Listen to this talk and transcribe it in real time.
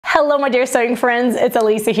Hello my dear sewing friends, it's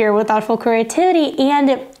Elisa here with Thoughtful Creativity,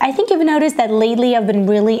 and I think you've noticed that lately I've been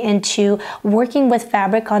really into working with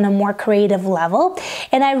fabric on a more creative level,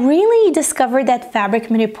 and I really discovered that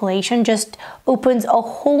fabric manipulation just opens a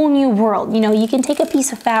whole new world. You know, you can take a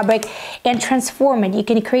piece of fabric and transform it, you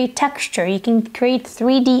can create texture, you can create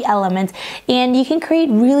 3D elements, and you can create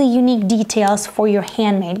really unique details for your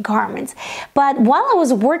handmade garments. But while I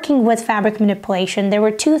was working with fabric manipulation, there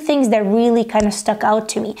were two things that really kind of stuck out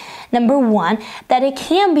to me. Number one, that it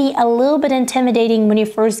can be a little bit intimidating when you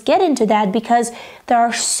first get into that because there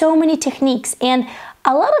are so many techniques, and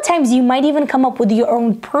a lot of times you might even come up with your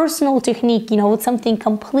own personal technique, you know, with something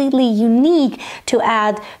completely unique to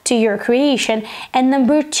add to your creation. And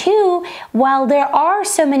number two, while there are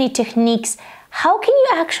so many techniques, how can you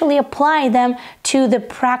actually apply them to the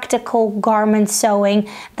practical garment sewing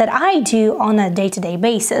that I do on a day-to-day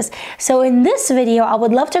basis? So in this video, I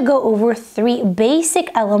would love to go over 3 basic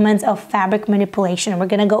elements of fabric manipulation. We're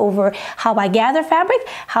gonna go over how I gather fabric,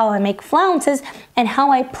 how I make flounces, and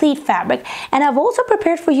how I pleat fabric. And I've also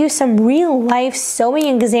prepared for you some real-life sewing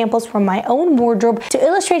examples from my own wardrobe to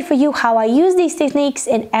illustrate for you how I use these techniques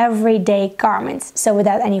in everyday garments. So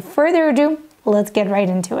without any further ado, let's get right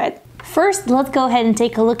into it. First, let's go ahead and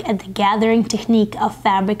take a look at the gathering technique of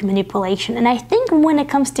fabric manipulation. And I think when it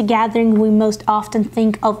comes to gathering, we most often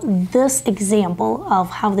think of this example of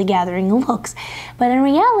how the gathering looks. But in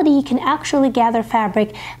reality, you can actually gather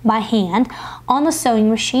fabric by hand on a sewing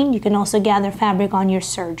machine. You can also gather fabric on your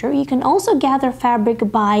serger. You can also gather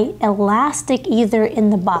fabric by elastic either in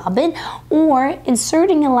the bobbin or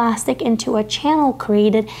inserting elastic into a channel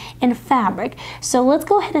created in fabric. So let's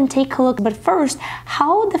go ahead and take a look. But first,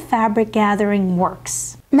 how the fabric gathering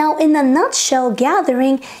works. Now, in a nutshell,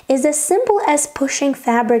 gathering is as simple as pushing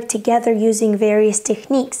fabric together using various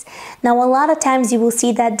techniques. Now, a lot of times you will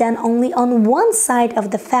see that done only on one side of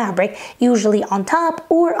the fabric, usually on top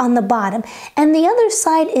or on the bottom, and the other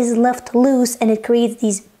side is left loose and it creates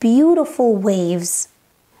these beautiful waves.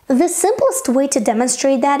 The simplest way to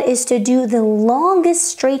demonstrate that is to do the longest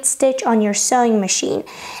straight stitch on your sewing machine.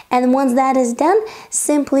 And once that is done,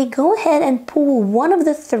 simply go ahead and pull one of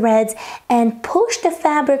the threads and push the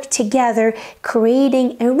fabric together,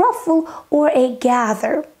 creating a ruffle or a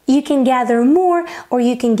gather. You can gather more or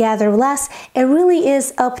you can gather less. It really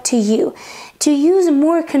is up to you. To use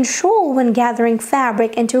more control when gathering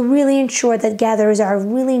fabric and to really ensure that gathers are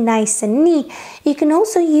really nice and neat, you can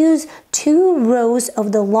also use 2 rows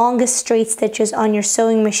of the longest straight stitches on your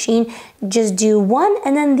sewing machine. Just do one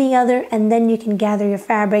and then the other, and then you can gather your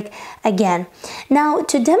fabric again. Now,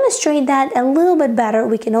 to demonstrate that a little bit better,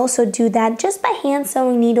 we can also do that just by hand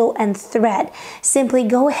sewing needle and thread. Simply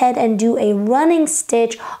go ahead and do a running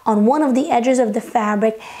stitch on one of the edges of the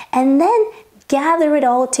fabric and then gather it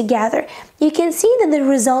all together. You can see that the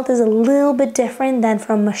result is a little bit different than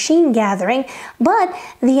from machine gathering, but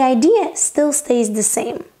the idea still stays the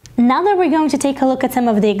same. Now that we're going to take a look at some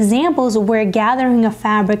of the examples where gathering of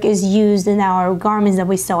fabric is used in our garments that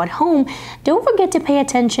we sew at home, don't forget to pay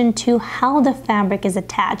attention to how the fabric is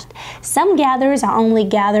attached. Some gathers are only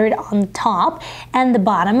gathered on top and the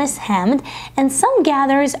bottom is hemmed, and some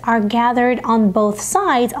gathers are gathered on both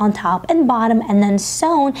sides, on top and bottom, and then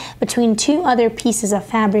sewn between 2 other pieces of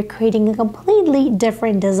fabric, creating a completely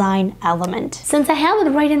different design element. Since I have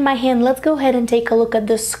it right in my hand, let's go ahead and take a look at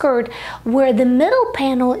the skirt, where the middle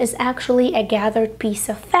panel is actually a gathered piece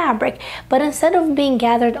of fabric, but instead of being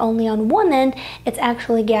gathered only on one end, it's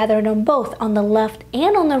actually gathered on both, on the left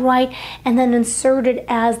and on the right, and then inserted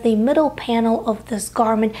as the middle panel of this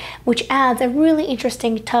garment, which adds a really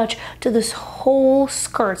interesting touch to this whole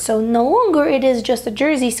skirt. So no longer it is just a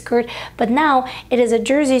jersey skirt, but now it is a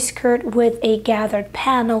jersey skirt with a gathered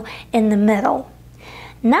panel in the middle.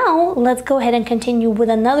 Now, let's go ahead and continue with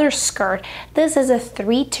another skirt. This is a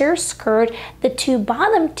 3-tier skirt. The 2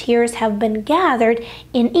 bottom tiers have been gathered,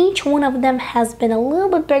 and each one of them has been a little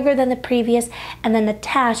bit bigger than the previous and then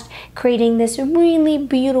attached, creating this really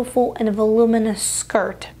beautiful and voluminous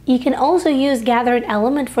skirt. You can also use gathered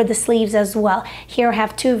element for the sleeves as well. Here I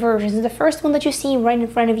have 2 versions. The first one that you see right in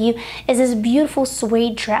front of you is this beautiful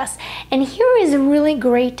suede dress. And here is a really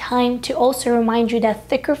great time to also remind you that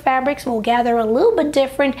thicker fabrics will gather a little bit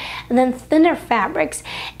different than thinner fabrics.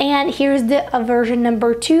 And here's the version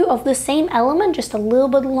number 2 of the same element, just a little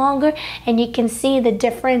bit longer, and you can see the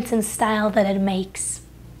difference in style that it makes.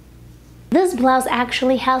 This blouse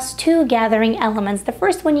actually has two gathering elements. The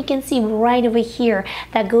first one you can see right over here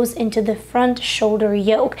that goes into the front shoulder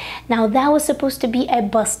yoke. Now that was supposed to be a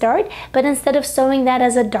bust dart, but instead of sewing that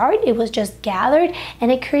as a dart, it was just gathered, and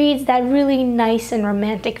it creates that really nice and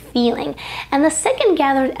romantic feeling. And the second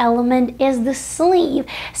gathered element is the sleeve.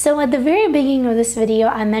 So at the very beginning of this video,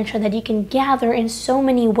 I mentioned that you can gather in so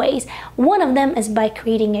many ways. One of them is by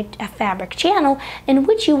creating a fabric channel in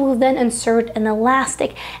which you will then insert an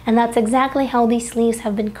elastic, and that's exactly how these sleeves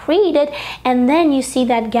have been created, and then you see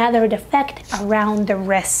that gathered effect around the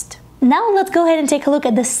wrist. Now let's go ahead and take a look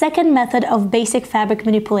at the second method of basic fabric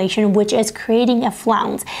manipulation, which is creating a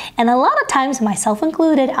flounce. And a lot of times, myself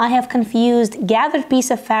included, I have confused gathered piece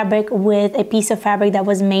of fabric with a piece of fabric that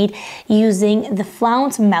was made using the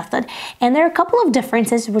flounce method. And there are a couple of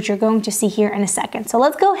differences which you're going to see here in a second. So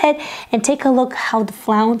let's go ahead and take a look how the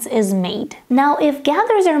flounce is made. Now, if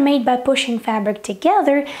gathers are made by pushing fabric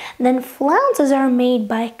together, then flounces are made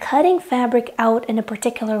by cutting fabric out in a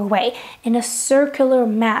particular way, in a circular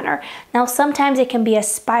manner. Now sometimes it can be a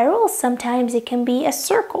spiral, sometimes it can be a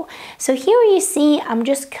circle. So here you see I'm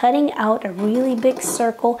just cutting out a really big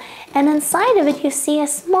circle, and inside of it you see a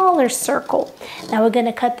smaller circle. Now we're going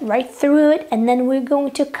to cut right through it, and then we're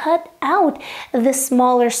going to cut out the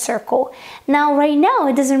smaller circle. Now right now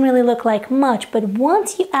it doesn't really look like much, but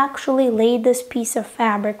once you actually lay this piece of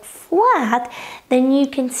fabric flat, then you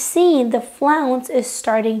can see the flounce is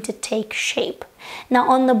starting to take shape. Now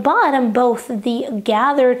on the bottom, both the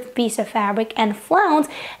gathered piece of fabric and flounce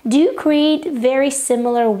do create very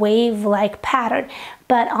similar wave-like pattern,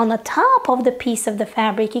 but on the top of the piece of the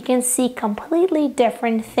fabric you can see completely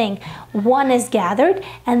different thing. One is gathered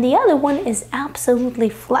and the other one is absolutely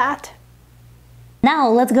flat. Now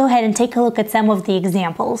let's go ahead and take a look at some of the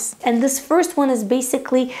examples. And this first one is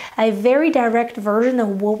basically a very direct version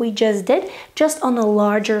of what we just did, just on a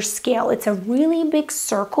larger scale. It's a really big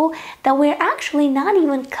circle that we're actually not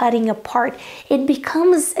even cutting apart. It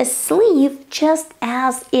becomes a sleeve just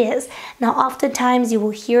as is. Now oftentimes you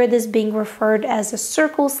will hear this being referred as a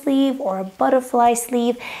circle sleeve or a butterfly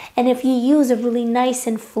sleeve, and if you use a really nice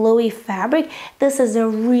and flowy fabric, this is a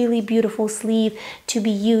really beautiful sleeve to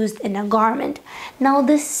be used in a garment. Now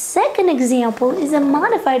the second example is a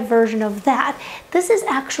modified version of that. This is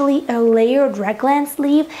actually a layered raglan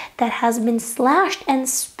sleeve that has been slashed and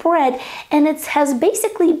spread, and it has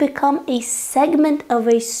basically become a segment of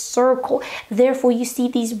a circle. Therefore you see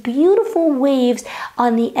these beautiful waves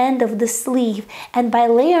on the end of the sleeve, and by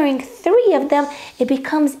layering 3 of them it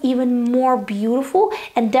becomes even more beautiful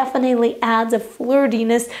and definitely adds a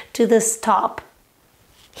flirtiness to this top.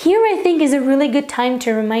 Here I think is a really good time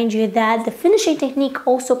to remind you that the finishing technique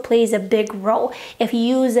also plays a big role. If you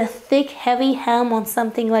use a thick, heavy hem on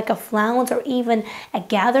something like a flounce or even a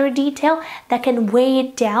gather detail, that can weigh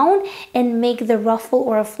it down and make the ruffle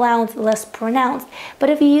or a flounce less pronounced. But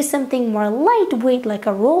if you use something more lightweight like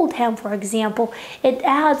a rolled hem, for example, it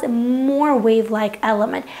adds a more wave-like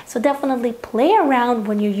element. So definitely play around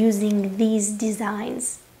when you're using these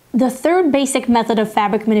designs. The third basic method of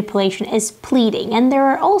fabric manipulation is pleating, and there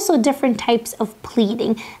are also different types of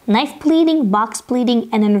pleating: knife pleating, box pleating,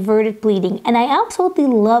 and inverted pleating. And I absolutely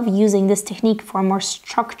love using this technique for a more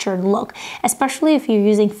structured look, especially if you're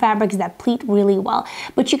using fabrics that pleat really well.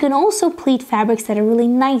 But you can also pleat fabrics that are really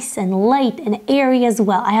nice and light and airy as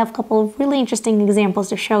well. I have a couple of really interesting examples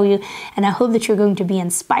to show you, and I hope that you're going to be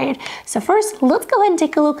inspired. So first, let's go ahead and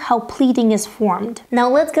take a look how pleating is formed. Now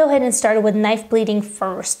let's go ahead and start with knife pleating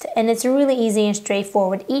first. And it's really easy and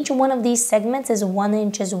straightforward. Each one of these segments is 1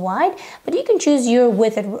 inch wide, but you can choose your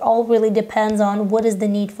width. It all really depends on what is the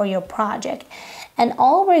need for your project. And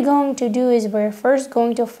all we're going to do is we're first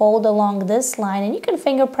going to fold along this line, and you can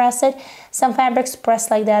finger press it. Some fabrics press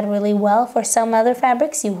like that really well. For some other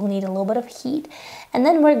fabrics, you will need a little bit of heat. And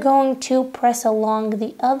then we're going to press along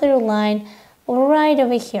the other line right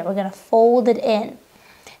over here. We're going to fold it in.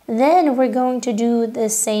 Then we're going to do the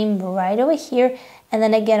same right over here. And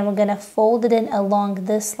then again, we're going to fold it in along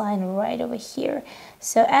this line right over here.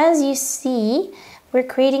 So as you see, we're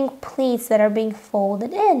creating pleats that are being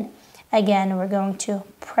folded in. Again, we're going to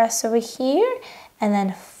press over here and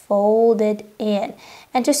then fold it in.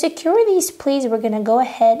 And to secure these pleats, we're going to go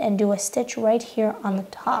ahead and do a stitch right here on the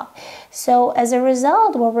top. So as a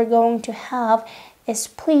result, what we're going to have is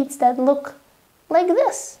pleats that look like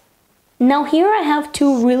this. Now here I have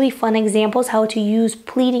two really fun examples how to use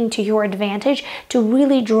pleating to your advantage to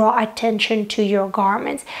really draw attention to your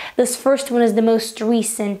garments. This first one is the most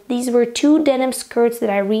recent. These were two denim skirts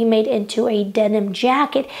that I remade into a denim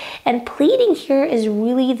jacket, and pleating here is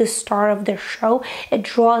really the star of the show. It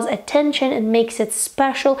draws attention and makes it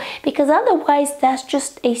special because otherwise that's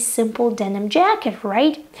just a simple denim jacket,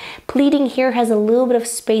 right? Pleating here has a little bit of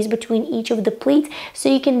space between each of the pleats, so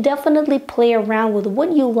you can definitely play around with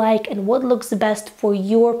what you like and what looks best for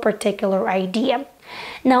your particular idea.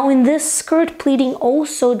 Now in this skirt, pleating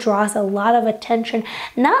also draws a lot of attention,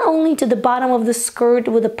 not only to the bottom of the skirt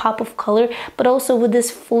with a pop of color, but also with this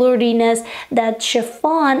flirtiness that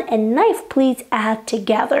chiffon and knife pleats add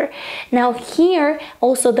together. Now here,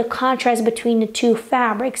 also the contrast between the two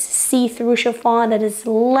fabrics, see-through chiffon that is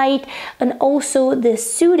light, and also the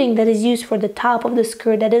suiting that is used for the top of the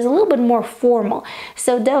skirt that is a little bit more formal.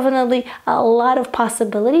 So definitely a lot of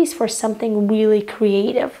possibilities for something really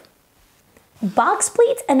creative. Box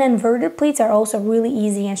pleats and inverted pleats are also really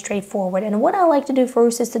easy and straightforward, and what I like to do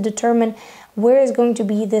first is to determine where is going to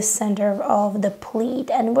be the center of the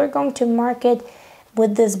pleat, and we're going to mark it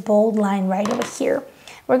with this bold line right over here.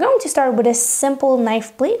 We're going to start with a simple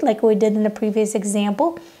knife pleat like we did in the previous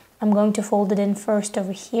example. I'm going to fold it in first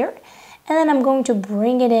over here, and then I'm going to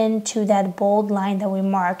bring it into that bold line that we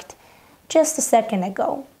marked just a second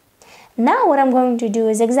ago. Now what I'm going to do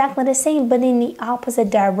is exactly the same but in the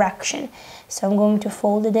opposite direction. So I'm going to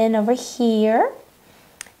fold it in over here,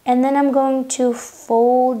 and then I'm going to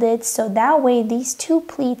fold it so that way these two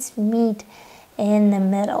pleats meet in the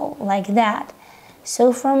middle like that.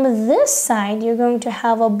 So from this side you're going to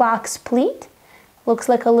have a box pleat, looks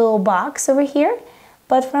like a little box over here,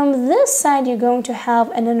 but from this side you're going to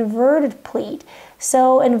have an inverted pleat.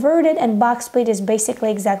 So inverted and box pleat is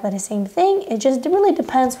basically exactly the same thing. It just really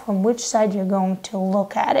depends from which side you're going to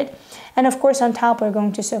look at it. And of course on top we're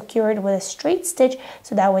going to secure it with a straight stitch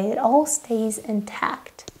so that way it all stays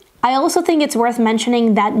intact. I also think it's worth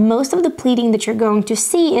mentioning that most of the pleating that you're going to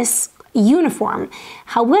see is uniform.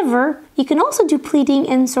 However, you can also do pleating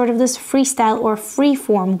in sort of this freestyle or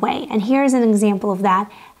free-form way, and here's an example of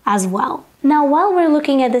that as well. Now, while we're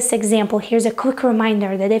looking at this example, here's a quick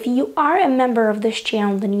reminder that if you are a member of this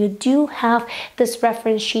channel, then you do have this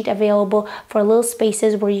reference sheet available for little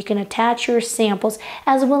spaces where you can attach your samples,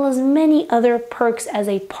 as well as many other perks as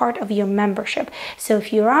a part of your membership. So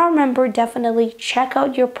if you are a member, definitely check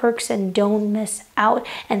out your perks and don't miss out.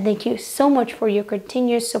 And thank you so much for your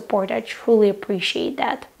continuous support. I truly appreciate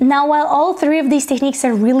that. Now, while all three of these techniques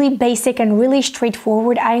are really basic and really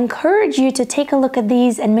straightforward, I encourage you to take a look at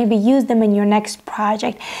these and maybe use them in your next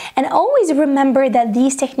project. And always remember that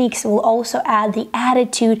these techniques will also add the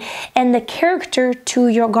attitude and the character to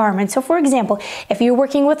your garment. So for example, if you're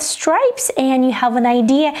working with stripes and you have an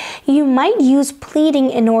idea, you might use pleating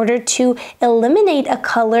in order to eliminate a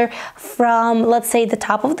color from, let's say, the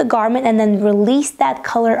top of the garment and then release that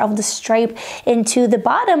color of the stripe into the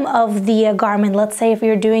bottom of the garment. Let's say if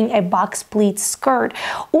you're doing a box pleat skirt,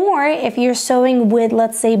 or if you're sewing with,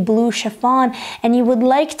 let's say, blue chiffon and you would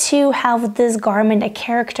like to have this garment a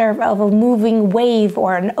character of a moving wave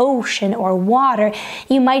or an ocean or water,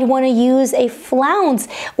 you might want to use a flounce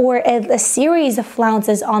or a series of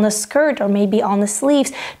flounces on the skirt or maybe on the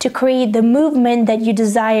sleeves to create the movement that you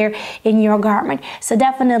desire in your garment. So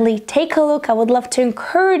definitely take a look. I would love to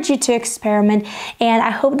encourage you to experiment, and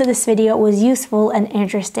I hope that this video was useful and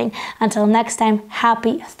interesting. Until next time,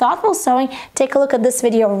 happy thoughtful sewing. Take a look at this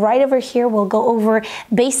video right over here. We'll go over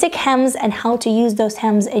basic hems and how to use those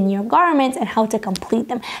hems in your garments and how to complete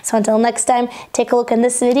them. So until next time, take a look in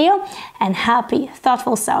this video and happy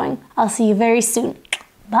thoughtful sewing. I'll see you very soon.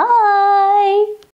 Bye.